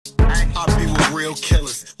I be with real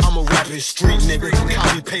killers. I'm a rapping street nigga.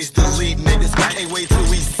 Copy, paste, delete niggas. Can't wait till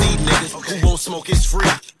we see niggas. Who won't smoke is free.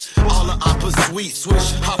 All the oppas sweet.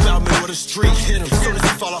 Swish, hop out middle of the street. Hit him. Soon as he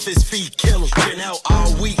fall off his feet, kill him. Been out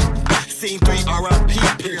all week. Scene 3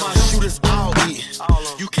 RIP. My shooters all eat.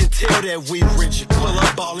 You can tell that we rich. Pull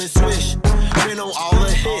up all and swish. Been on all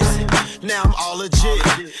the hits. Now I'm all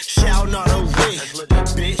legit. Shout not a wig.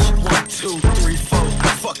 Bitch, 1, 2, 3, 4.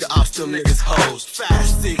 Fuck the ops, them niggas hoes. 5,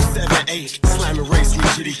 6, 7, 8. Slamming race with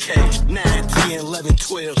GDK. 9, 10, 11,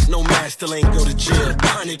 12. No man still ain't go to jail.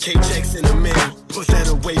 100K checks in the mail. Put that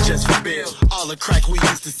away just for bill. All the crack we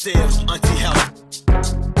used to sell. Auntie house.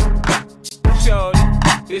 Shorty,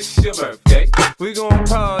 it's your birthday. We gon'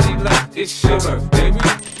 party like it's your birthday.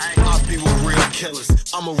 I be with real killers.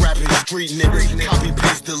 I'm a rapping street nigga. Copy,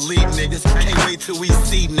 paste, delete niggas. Can't wait till we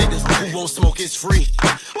see niggas. Who won't smoke is free.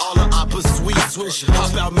 All the oppas sweet. Swish,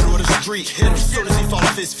 hop out middle of the street. Hit him. Soon as he fall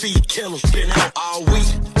off his feet, kill him. Been out all week.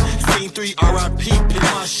 Scene 3 RIP.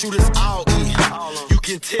 My shooters all eat. You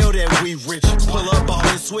can tell that we rich. Pull up all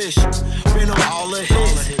and swish. Been on all the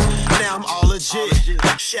hits. Now I'm all legit.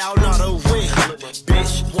 Shout not a wig.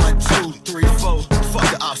 Bitch, 1, 2, 3, 4. Fuck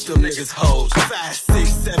the ops, them niggas hoes. 5, 6,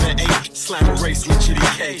 7, 8. Slamming race with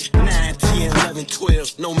GDK. 9, 10, 11,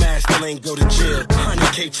 12. No man still ain't go to jail.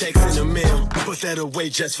 100K checks in the mail. Put that away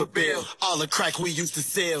just for bill. All the crack we used to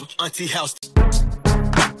sell. Auntie house.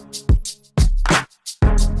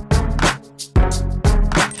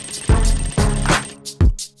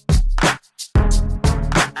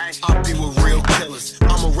 I be with real killers.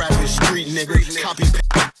 I'm a rapping street nigga. Copy.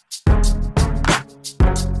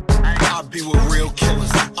 I be with real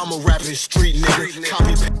killers. I'm a rapping street nigga.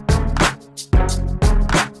 Copy.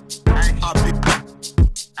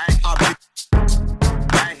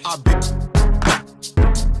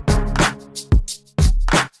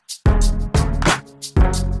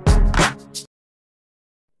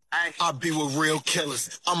 I be with real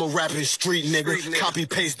killers. I'm a rapping street nigga. Copy,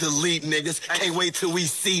 paste, delete niggas. Can't wait till we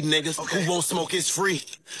see niggas. Who won't smoke is free.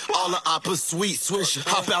 All the oppas sweet. Swish,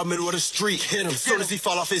 hop out middle of the street. Hit him. Soon as he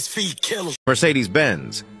fall off his feet, kill him. Mercedes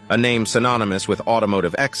Benz, a name synonymous with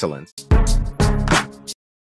automotive excellence.